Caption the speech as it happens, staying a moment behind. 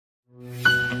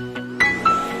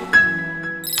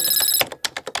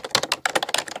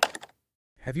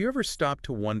Have you ever stopped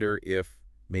to wonder if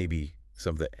maybe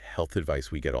some of the health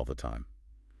advice we get all the time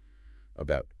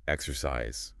about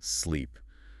exercise, sleep,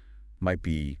 might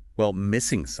be, well,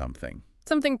 missing something?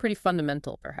 Something pretty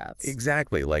fundamental, perhaps.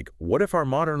 Exactly. Like, what if our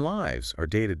modern lives, our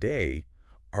day-to-day,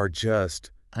 are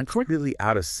just completely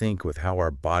out of sync with how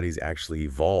our bodies actually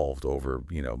evolved over,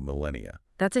 millennia?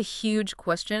 That's a huge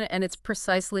question, and it's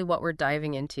precisely what we're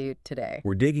diving into today.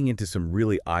 We're digging into some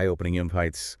really eye-opening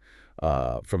insights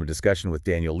from a discussion with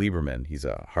Daniel Lieberman. He's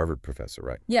a Harvard professor,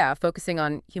 right? Yeah, focusing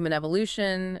on human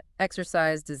evolution,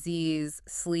 exercise, disease,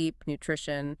 sleep,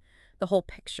 nutrition, the whole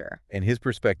picture. And his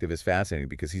perspective is fascinating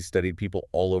because he's studied people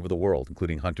all over the world,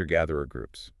 including hunter-gatherer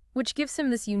groups. Which gives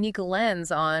him this unique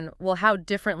lens on, well, how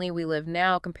differently we live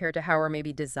now compared to how we're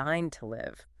maybe designed to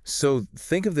live. So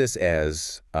think of this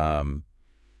as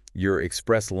your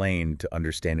express lane to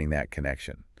understanding that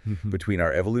connection between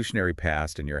our evolutionary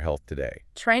past and your health today.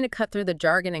 Trying to cut through the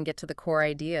jargon and get to the core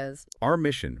ideas. Our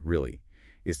mission, really,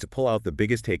 is to pull out the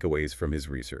biggest takeaways from his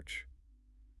research.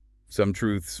 Some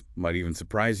truths might even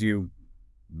surprise you,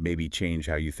 maybe change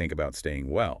how you think about staying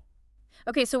well.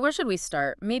 Okay, so where should we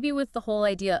start? Maybe with the whole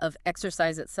idea of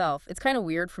exercise itself. It's kind of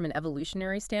weird from an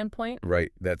evolutionary standpoint.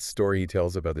 Right, that story he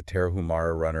tells about the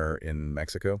Tarahumara runner in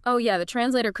Mexico? Oh yeah, the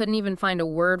translator couldn't even find a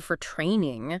word for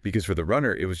training. Because for the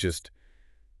runner, it was just,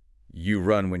 you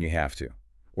run when you have to,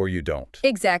 or you don't.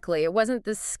 Exactly. It wasn't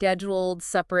this scheduled,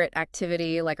 separate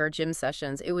activity like our gym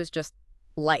sessions. It was just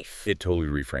life. It totally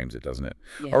reframes it, doesn't it?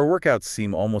 Yeah. Our workouts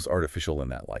seem almost artificial in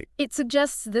that light. It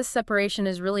suggests this separation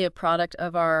is really a product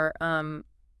of our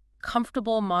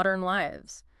comfortable modern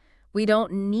lives. We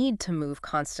don't need to move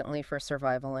constantly for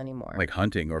survival anymore. Like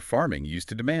hunting or farming used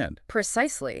to demand.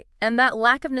 Precisely. And that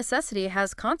lack of necessity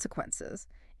has consequences.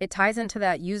 It ties into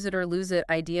that use it or lose it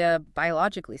idea,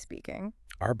 biologically speaking.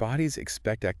 Our bodies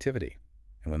expect activity,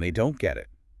 and when they don't get it,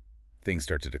 things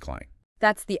start to decline.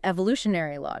 That's the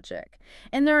evolutionary logic.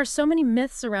 And there are so many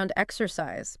myths around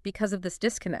exercise because of this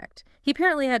disconnect. He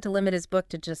apparently had to limit his book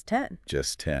to just 10.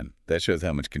 Just 10. That shows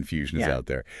how much confusion is out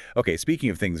there. Okay,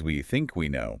 speaking of things we think we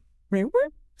know,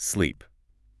 sleep.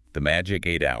 The magic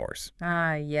 8 hours.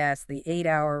 Ah, yes, the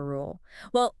 8-hour rule.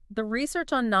 Well, the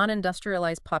research on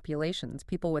non-industrialized populations,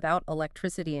 people without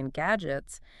electricity and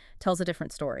gadgets, tells a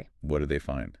different story. What do they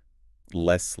find?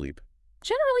 Less sleep.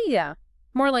 Generally, yeah.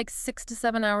 More like 6 to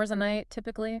 7 hours a night,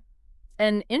 typically.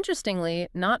 And interestingly,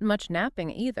 not much napping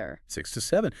either. 6 to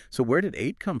 7. So where did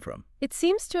 8 come from? It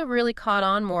seems to have really caught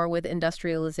on more with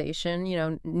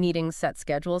industrialization, needing set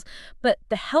schedules. But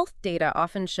the health data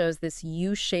often shows this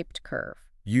U-shaped curve.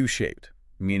 U-shaped,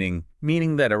 meaning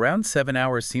that around 7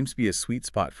 hours seems to be a sweet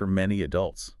spot for many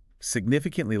adults.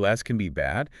 Significantly less can be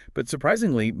bad, but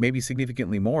surprisingly, maybe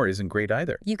significantly more isn't great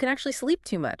either. You can actually sleep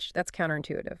too much. That's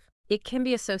counterintuitive. It can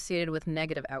be associated with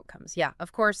negative outcomes. Yeah,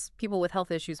 of course, people with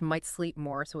health issues might sleep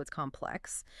more, so it's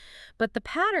complex. But the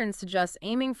pattern suggests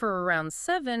aiming for around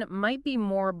 7 might be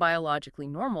more biologically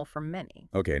normal for many.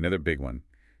 Okay, another big one.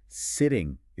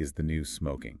 Sitting is the new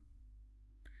smoking.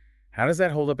 How does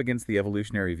that hold up against the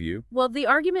evolutionary view? Well, the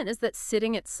argument is that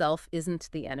sitting itself isn't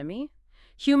the enemy.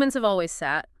 Humans have always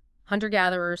sat.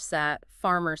 Hunter-gatherers sat.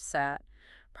 Farmers sat.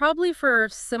 Probably for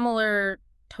similar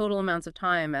total amounts of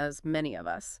time as many of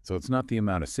us. So it's not the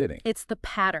amount of sitting. It's the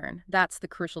pattern. That's the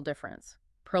crucial difference.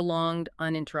 Prolonged,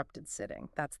 uninterrupted sitting.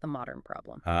 That's the modern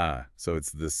problem. Ah, so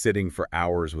it's the sitting for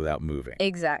hours without moving.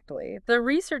 Exactly. The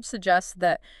research suggests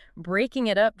that breaking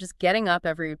it up, just getting up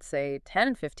every, say,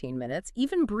 10, 15 minutes,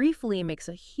 even briefly, makes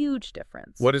a huge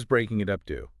difference. What does breaking it up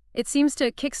do? It seems to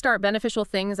kickstart beneficial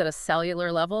things at a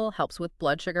cellular level, helps with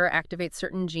blood sugar, activates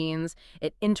certain genes.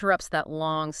 It interrupts that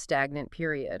long, stagnant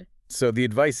period. So the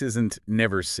advice isn't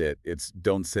never sit, it's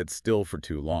don't sit still for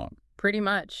too long. Pretty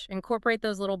much. Incorporate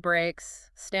those little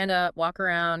breaks, stand up, walk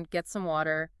around, get some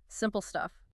water, simple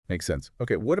stuff. Makes sense.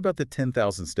 Okay, what about the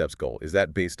 10,000 steps goal? Is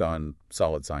that based on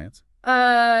solid science?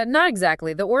 Not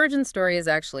exactly. The origin story is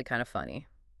actually kind of funny.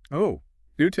 Oh,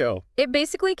 do tell. It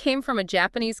basically came from a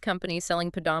Japanese company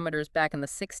selling pedometers back in the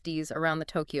 60s around the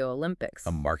Tokyo Olympics.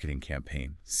 A marketing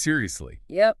campaign. Seriously.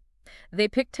 Yep. They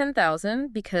picked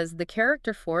 10,000 because the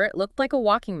character for it looked like a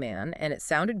walking man, and it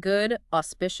sounded good,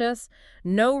 auspicious.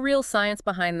 No real science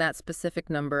behind that specific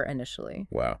number initially.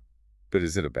 Wow. But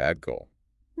is it a bad goal?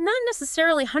 Not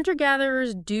necessarily.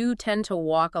 Hunter-gatherers do tend to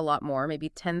walk a lot more, maybe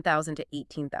 10,000 to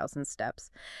 18,000 steps.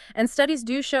 And studies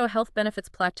do show health benefits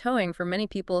plateauing for many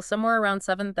people somewhere around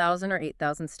 7,000 or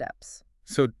 8,000 steps.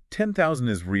 So 10,000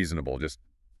 is reasonable, just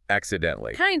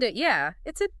accidentally. Kinda, yeah.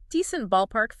 It's a decent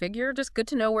ballpark figure, just good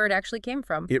to know where it actually came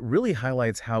from. It really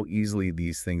highlights how easily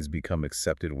these things become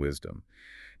accepted wisdom.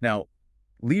 Now,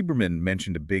 Lieberman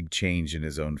mentioned a big change in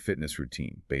his own fitness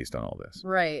routine based on all this.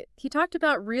 Right. He talked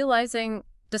about realizing,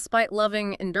 despite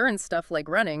loving endurance stuff like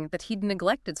running, that he'd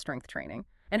neglected strength training,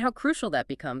 and how crucial that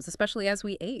becomes, especially as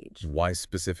we age. Why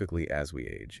specifically as we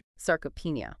age?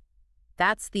 Sarcopenia.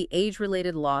 That's the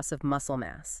age-related loss of muscle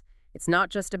mass. It's not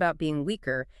just about being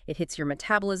weaker. It hits your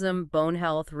metabolism, bone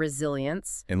health,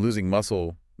 resilience. And losing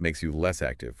muscle makes you less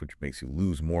active, which makes you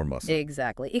lose more muscle.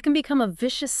 Exactly. It can become a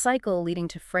vicious cycle leading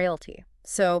to frailty.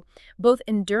 So both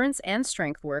endurance and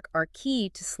strength work are key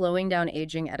to slowing down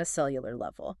aging at a cellular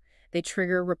level. They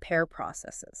trigger repair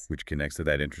processes. Which connects to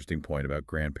that interesting point about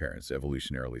grandparents,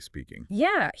 evolutionarily speaking.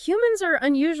 Yeah, humans are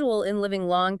unusual in living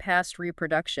long past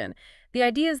reproduction. The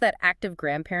idea is that active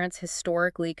grandparents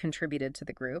historically contributed to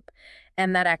the group,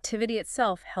 and that activity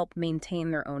itself helped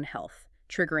maintain their own health,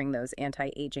 triggering those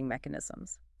anti-aging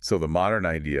mechanisms. So the modern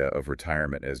idea of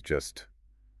retirement as just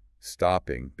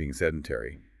stopping being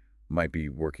sedentary might be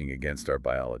working against our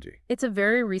biology. It's a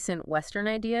very recent Western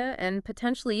idea, and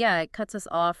potentially, yeah, it cuts us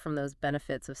off from those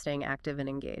benefits of staying active and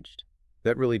engaged.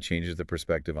 That really changes the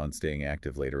perspective on staying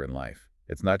active later in life.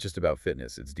 It's not just about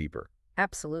fitness, it's deeper.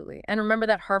 Absolutely. And remember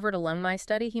that Harvard alumni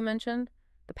study he mentioned?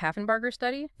 The Paffenbarger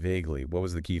study? Vaguely, what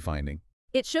was the key finding?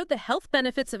 It showed the health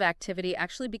benefits of activity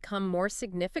actually become more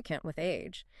significant with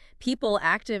age. People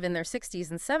active in their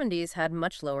 60s and 70s had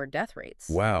much lower death rates.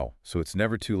 Wow, so it's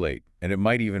never too late, and it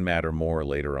might even matter more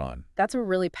later on. That's a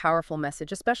really powerful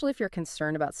message, especially if you're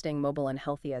concerned about staying mobile and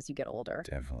healthy as you get older.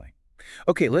 Definitely.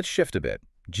 Okay, let's shift a bit.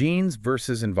 Genes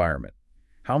versus environment.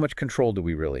 How much control do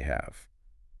we really have?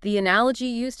 The analogy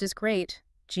used is great.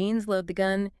 Genes load the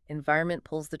gun, environment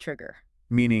pulls the trigger.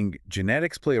 Meaning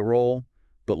genetics play a role,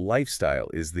 but lifestyle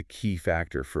is the key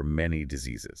factor for many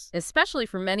diseases. Especially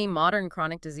for many modern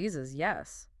chronic diseases,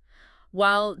 yes.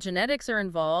 While genetics are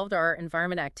involved, our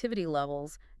environment activity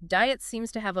levels, diet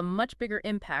seems to have a much bigger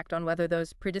impact on whether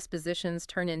those predispositions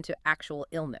turn into actual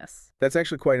illness. That's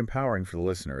actually quite empowering for the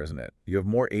listener, isn't it? You have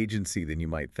more agency than you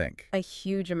might think. A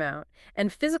huge amount.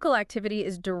 And physical activity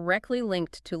is directly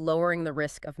linked to lowering the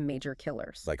risk of major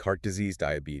killers. Like heart disease,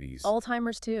 diabetes.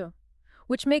 Alzheimer's too.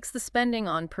 Which makes the spending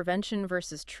on prevention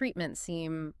versus treatment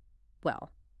seem,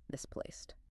 well,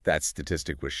 misplaced. That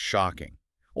statistic was shocking.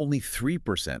 Only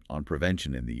 3% on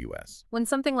prevention in the U.S. When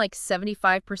something like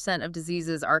 75% of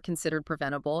diseases are considered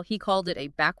preventable, he called it a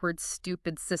backwards,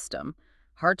 stupid system.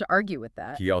 Hard to argue with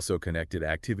that. He also connected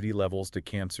activity levels to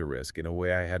cancer risk in a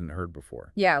way I hadn't heard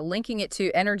before. Yeah, linking it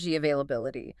to energy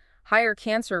availability. Higher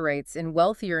cancer rates in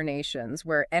wealthier nations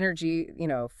where energy,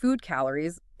 food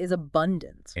calories, is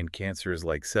abundant. And cancer is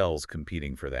like cells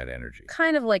competing for that energy.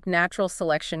 Kind of like natural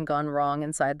selection gone wrong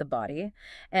inside the body.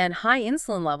 And high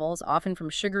insulin levels, often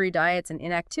from sugary diets and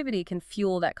inactivity, can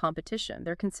fuel that competition.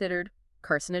 They're considered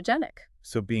carcinogenic.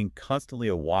 So being constantly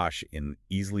awash in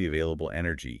easily available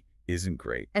energy isn't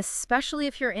great. Especially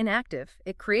if you're inactive.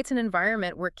 It creates an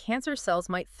environment where cancer cells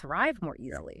might thrive more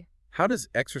easily. How does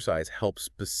exercise help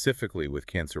specifically with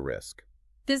cancer risk?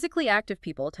 Physically active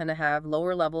people tend to have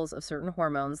lower levels of certain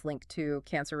hormones linked to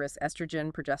cancer risk: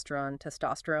 estrogen, progesterone,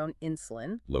 testosterone,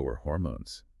 insulin. Lower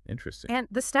hormones. Interesting. And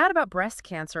the stat about breast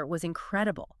cancer was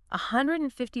incredible.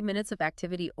 150 minutes of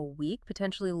activity a week,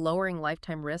 potentially lowering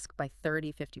lifetime risk by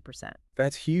 30–50%.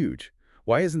 That's huge.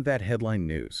 Why isn't that headline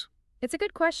news? It's a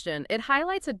good question. It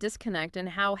highlights a disconnect in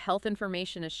how health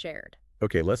information is shared.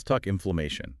 Okay, let's talk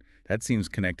inflammation. That seems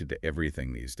connected to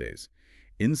everything these days.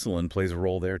 Insulin plays a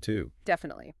role there too.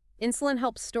 Definitely. Insulin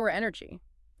helps store energy.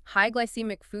 High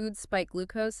glycemic foods spike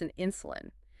glucose and insulin.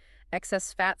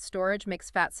 Excess fat storage makes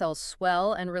fat cells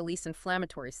swell and release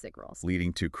inflammatory signals,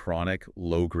 Leading to chronic,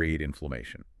 low-grade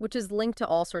inflammation. which is linked to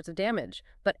all sorts of damage.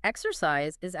 But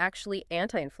exercise is actually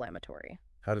anti-inflammatory.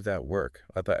 How did that work?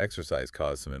 I thought exercise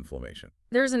caused some inflammation.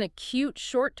 There's an acute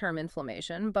short-term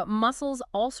inflammation, but muscles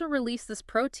also release this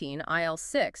protein,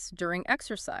 IL-6, during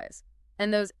exercise.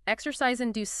 And those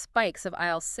exercise-induced spikes of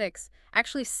IL-6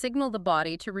 actually signal the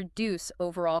body to reduce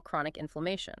overall chronic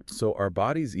inflammation. So our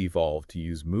bodies evolved to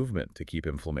use movement to keep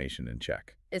inflammation in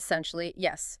check. Essentially,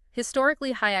 yes.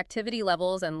 Historically, high activity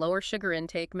levels and lower sugar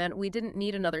intake meant we didn't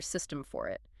need another system for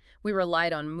it. We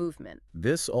relied on movement.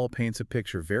 This all paints a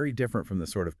picture very different from the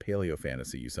sort of paleo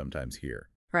fantasy you sometimes hear.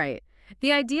 Right.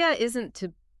 The idea isn't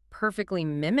to perfectly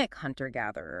mimic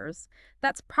hunter-gatherers.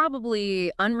 That's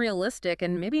probably unrealistic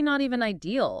and maybe not even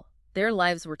ideal. Their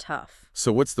lives were tough.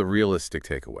 So what's the realistic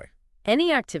takeaway?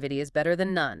 Any activity is better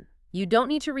than none. You don't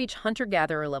need to reach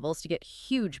hunter-gatherer levels to get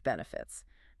huge benefits.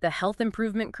 The health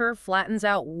improvement curve flattens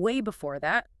out way before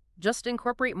that. Just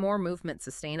incorporate more movement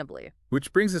sustainably.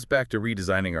 Which brings us back to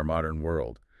redesigning our modern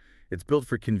world. It's built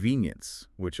for convenience,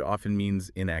 which often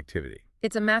means inactivity.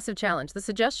 It's a massive challenge. The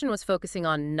suggestion was focusing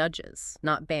on nudges,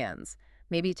 not bans.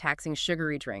 Maybe taxing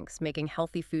sugary drinks, making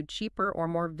healthy food cheaper or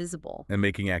more visible. And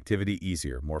making activity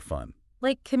easier, more fun.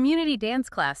 Like community dance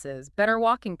classes, better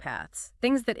walking paths,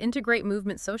 things that integrate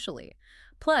movement socially.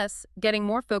 Plus, getting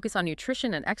more focus on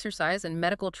nutrition and exercise and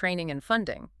medical training and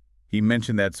funding. He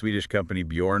mentioned that Swedish company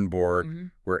Bjorn Borg,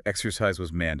 where exercise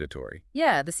was mandatory.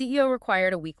 Yeah, the CEO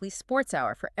required a weekly sports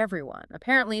hour for everyone.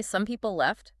 Apparently, some people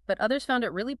left, but others found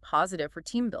it really positive for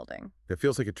team building. That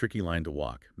feels like a tricky line to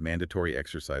walk, mandatory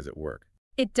exercise at work.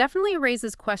 It definitely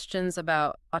raises questions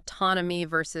about autonomy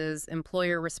versus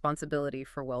employer responsibility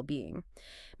for well-being.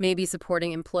 Maybe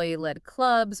supporting employee-led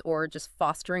clubs or just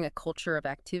fostering a culture of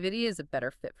activity is a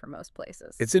better fit for most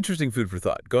places. It's interesting food for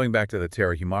thought. Going back to the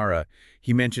Tarahumara,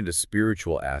 he mentioned a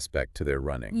spiritual aspect to their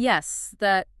running. Yes,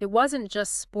 that it wasn't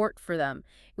just sport for them.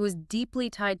 It was deeply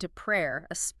tied to prayer,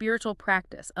 a spiritual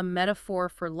practice, a metaphor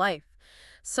for life,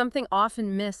 something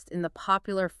often missed in the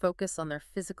popular focus on their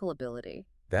physical ability.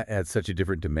 That adds such a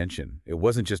different dimension. It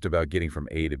wasn't just about getting from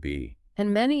A to B.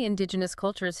 And many indigenous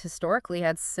cultures historically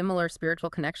had similar spiritual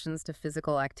connections to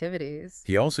physical activities.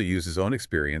 He also used his own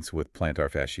experience with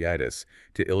plantar fasciitis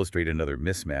to illustrate another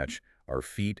mismatch, our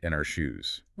feet and our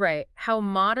shoes. Right, how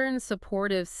modern,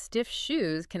 supportive, stiff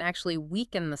shoes can actually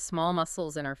weaken the small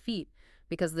muscles in our feet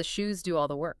because the shoes do all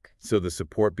the work. So the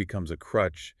support becomes a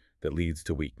crutch that leads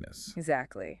to weakness.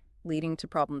 Exactly, leading to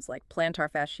problems like plantar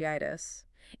fasciitis.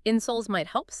 Insoles might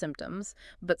help symptoms,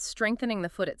 but strengthening the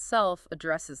foot itself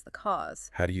addresses the cause.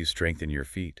 How do you strengthen your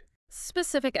feet?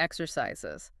 Specific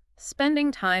exercises.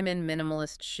 Spending time in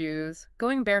minimalist shoes,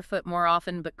 going barefoot more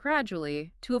often but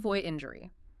gradually to avoid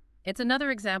injury. It's another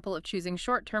example of choosing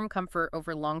short-term comfort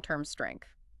over long-term strength.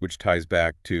 Which ties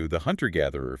back to the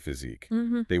hunter-gatherer physique.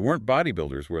 They weren't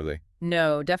bodybuilders, were they?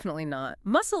 No, definitely not.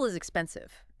 Muscle is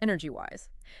expensive, energy-wise.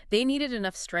 They needed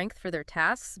enough strength for their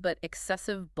tasks, but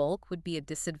excessive bulk would be a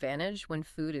disadvantage when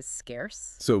food is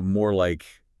scarce. So more like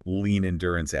lean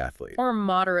endurance athlete. Or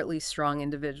moderately strong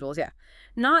individuals, yeah.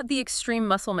 Not the extreme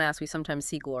muscle mass we sometimes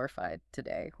see glorified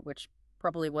today, which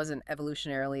probably wasn't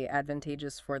evolutionarily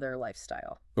advantageous for their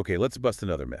lifestyle. Okay, let's bust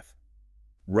another myth.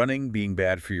 Running being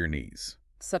bad for your knees.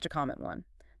 Such a common one.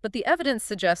 But the evidence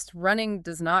suggests running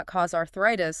does not cause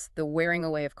arthritis, the wearing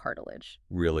away of cartilage.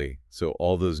 Really? So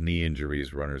all those knee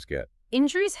injuries runners get?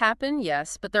 Injuries happen,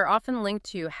 yes, but they're often linked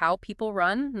to how people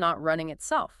run, not running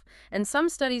itself. And some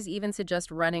studies even suggest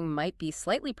running might be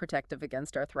slightly protective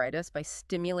against arthritis by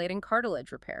stimulating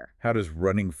cartilage repair. How does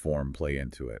running form play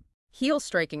into it? Heel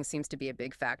striking seems to be a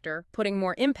big factor, putting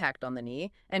more impact on the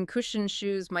knee, and cushioned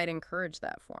shoes might encourage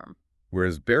that form.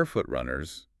 Whereas barefoot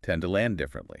runners tend to land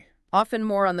differently. Often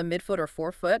more on the midfoot or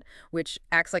forefoot, which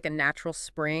acts like a natural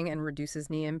spring and reduces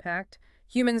knee impact.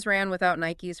 Humans ran without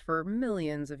Nikes for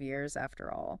millions of years,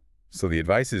 after all. So the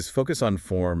advice is focus on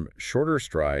form, shorter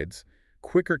strides,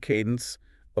 quicker cadence,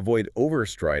 avoid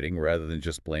overstriding rather than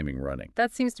just blaming running.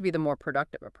 That seems to be the more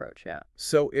productive approach, yeah.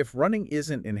 So if running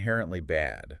isn't inherently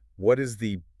bad, what is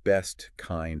the best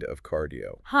kind of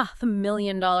cardio? The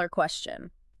million-dollar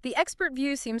question. The expert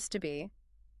view seems to be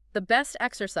the best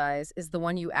exercise is the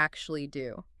one you actually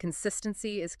do.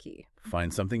 Consistency is key.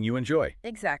 Find something you enjoy.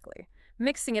 Exactly.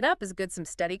 Mixing it up is good. Some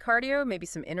steady cardio, maybe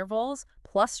some intervals,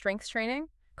 plus strength training.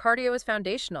 Cardio is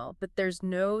foundational, but there's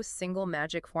no single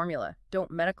magic formula. Don't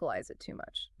medicalize it too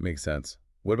much. Makes sense.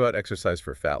 What about exercise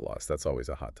for fat loss? That's always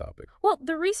a hot topic. Well,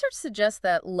 the research suggests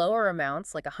that lower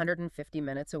amounts, like 150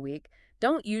 minutes a week,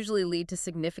 don't usually lead to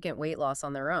significant weight loss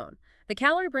on their own. The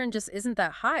calorie burn just isn't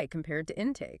that high compared to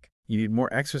intake. You need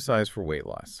more exercise for weight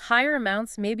loss. Higher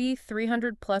amounts, maybe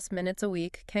 300 plus minutes a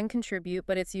week, can contribute,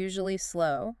 but it's usually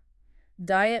slow.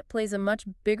 Diet plays a much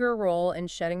bigger role in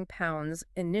shedding pounds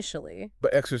initially.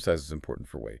 But exercise is important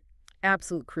for weight.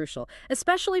 Absolute crucial,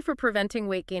 especially for preventing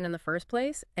weight gain in the first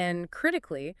place, and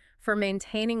critically, for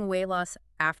maintaining weight loss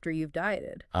after you've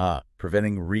dieted.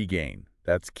 Preventing regain.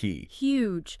 That's key.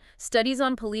 Huge. Studies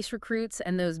on police recruits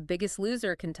and those Biggest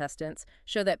Loser contestants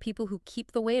show that people who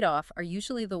keep the weight off are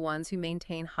usually the ones who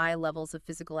maintain high levels of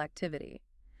physical activity.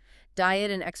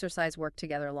 Diet and exercise work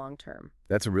together long term.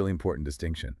 That's a really important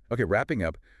distinction. Okay, wrapping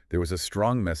up, there was a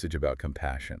strong message about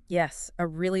compassion. Yes, a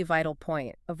really vital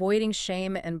point. Avoiding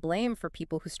shame and blame for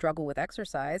people who struggle with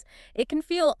exercise, it can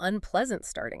feel unpleasant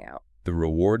starting out. The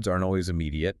rewards aren't always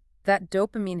immediate. That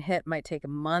dopamine hit might take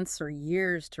months or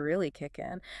years to really kick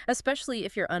in, especially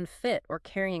if you're unfit or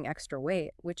carrying extra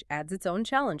weight, which adds its own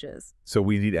challenges. So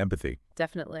we need empathy.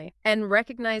 Definitely. And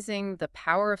recognizing the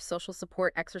power of social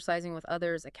support, exercising with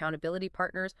others, accountability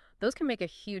partners, those can make a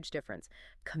huge difference.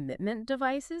 Commitment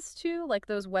devices, too, like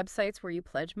those websites where you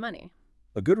pledge money.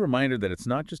 A good reminder that it's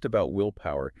not just about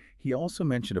willpower. He also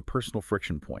mentioned a personal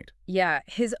friction point. Yeah,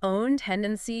 his own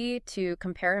tendency to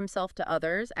compare himself to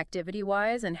others,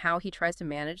 activity-wise, and how he tries to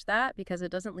manage that because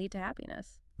it doesn't lead to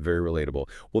happiness. Very relatable.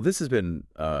 Well, this has been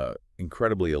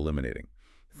incredibly illuminating.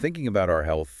 Thinking about our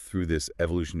health through this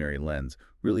evolutionary lens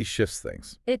really shifts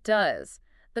things. It does.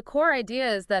 The core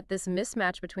idea is that this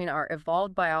mismatch between our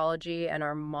evolved biology and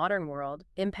our modern world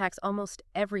impacts almost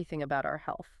everything about our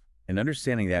health. And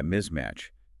understanding that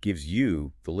mismatch gives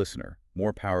you, the listener,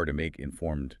 more power to make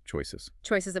informed choices.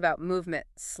 Choices about movement,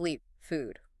 sleep,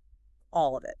 food,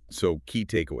 all of it. So, key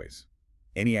takeaways.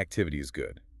 Any activity is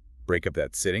good. Break up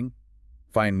that sitting.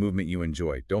 Find movement you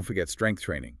enjoy. Don't forget strength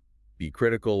training. Be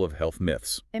critical of health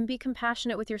myths. And be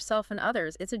compassionate with yourself and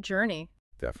others. It's a journey.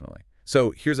 Definitely.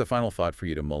 So, here's a final thought for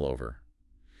you to mull over.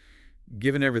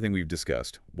 Given everything we've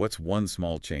discussed, what's one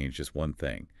small change, just one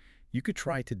thing, you could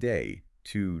try today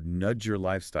to nudge your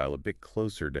lifestyle a bit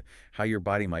closer to how your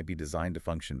body might be designed to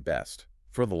function best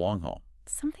for the long haul?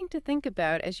 Something to think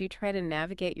about as you try to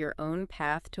navigate your own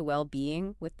path to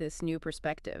well-being with this new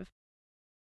perspective.